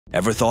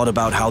Ever thought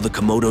about how the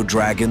Komodo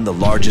dragon, the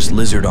largest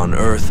lizard on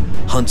Earth,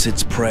 hunts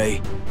its prey?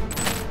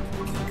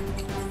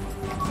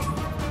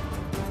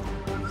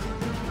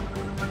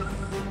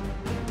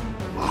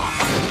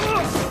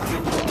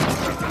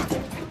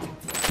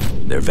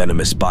 Their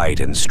venomous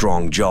bite and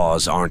strong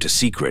jaws aren't a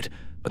secret,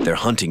 but their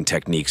hunting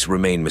techniques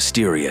remain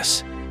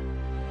mysterious.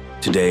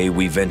 Today,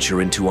 we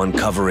venture into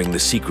uncovering the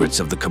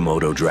secrets of the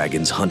Komodo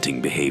dragon's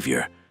hunting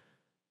behavior.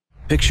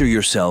 Picture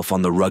yourself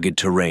on the rugged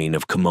terrain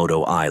of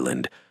Komodo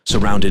Island,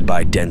 surrounded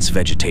by dense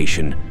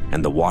vegetation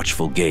and the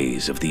watchful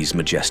gaze of these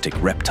majestic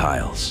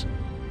reptiles.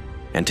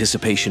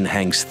 Anticipation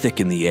hangs thick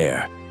in the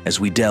air as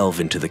we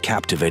delve into the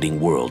captivating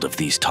world of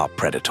these top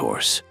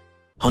predators.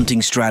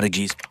 Hunting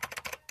strategies.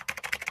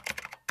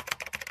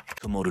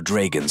 Komodo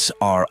dragons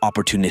are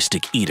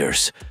opportunistic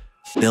eaters.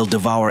 They'll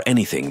devour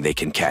anything they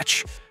can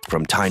catch,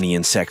 from tiny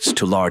insects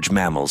to large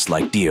mammals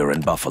like deer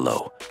and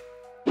buffalo.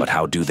 But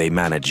how do they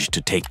manage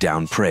to take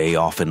down prey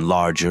often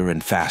larger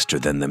and faster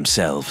than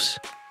themselves?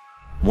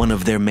 One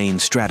of their main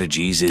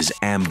strategies is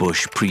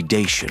ambush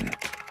predation.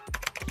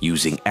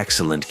 Using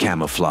excellent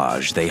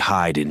camouflage, they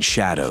hide in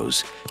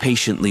shadows,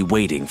 patiently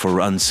waiting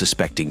for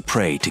unsuspecting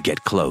prey to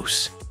get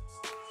close.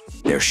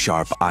 Their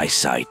sharp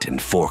eyesight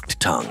and forked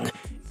tongue,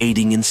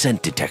 aiding in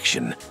scent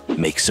detection,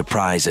 make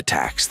surprise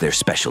attacks their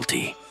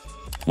specialty.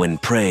 When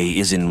prey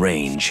is in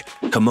range,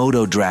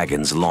 Komodo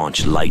dragons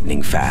launch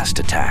lightning-fast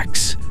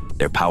attacks.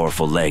 Their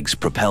powerful legs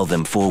propel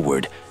them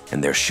forward,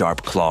 and their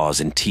sharp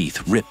claws and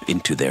teeth rip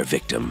into their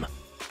victim.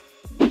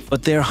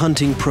 But their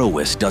hunting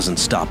prowess doesn't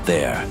stop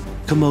there.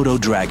 Komodo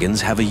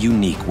dragons have a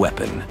unique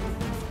weapon: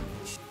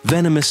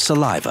 venomous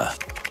saliva.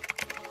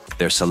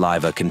 Their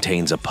saliva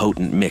contains a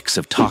potent mix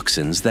of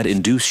toxins that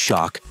induce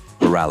shock,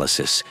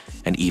 paralysis,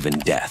 and even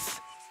death.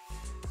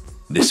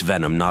 This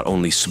venom not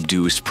only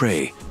subdues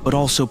prey, but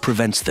also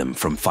prevents them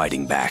from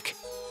fighting back.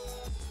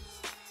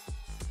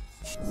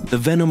 The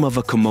venom of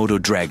a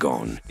Komodo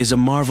dragon is a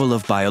marvel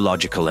of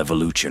biological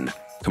evolution,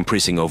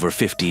 comprising over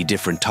 50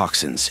 different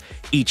toxins,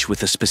 each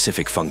with a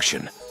specific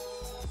function.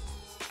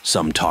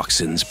 Some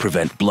toxins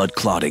prevent blood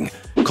clotting,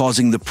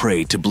 causing the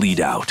prey to bleed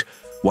out,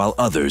 while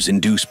others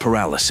induce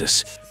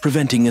paralysis,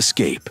 preventing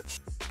escape.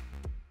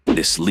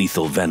 This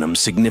lethal venom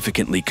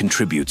significantly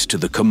contributes to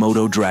the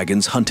Komodo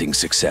dragon's hunting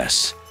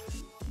success.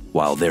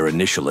 While their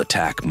initial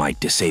attack might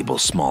disable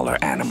smaller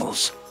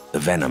animals, the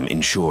venom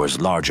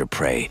ensures larger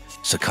prey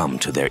succumb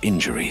to their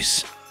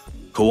injuries.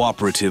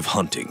 Cooperative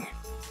hunting.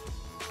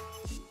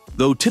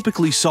 Though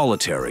typically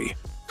solitary,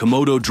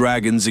 Komodo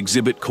dragons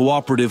exhibit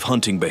cooperative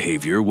hunting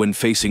behavior when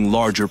facing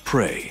larger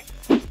prey.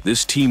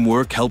 This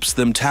teamwork helps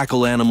them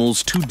tackle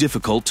animals too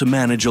difficult to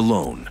manage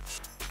alone.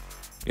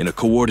 In a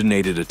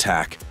coordinated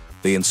attack,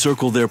 they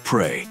encircle their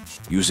prey,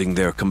 using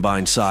their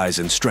combined size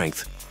and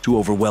strength to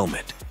overwhelm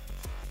it.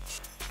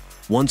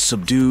 Once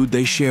subdued,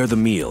 they share the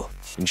meal,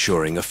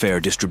 ensuring a fair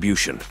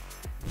distribution.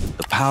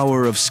 The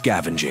power of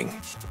scavenging.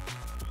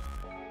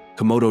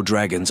 Komodo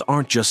dragons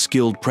aren't just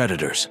skilled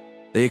predators,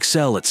 they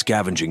excel at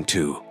scavenging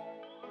too.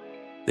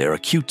 Their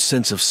acute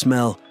sense of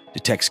smell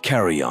detects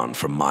carrion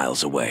from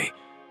miles away,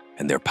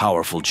 and their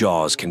powerful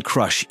jaws can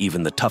crush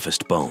even the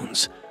toughest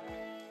bones.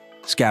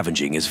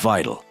 Scavenging is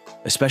vital,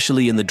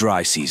 especially in the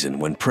dry season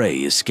when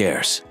prey is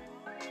scarce.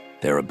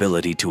 Their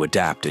ability to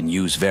adapt and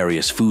use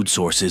various food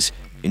sources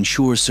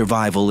ensures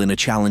survival in a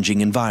challenging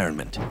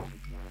environment.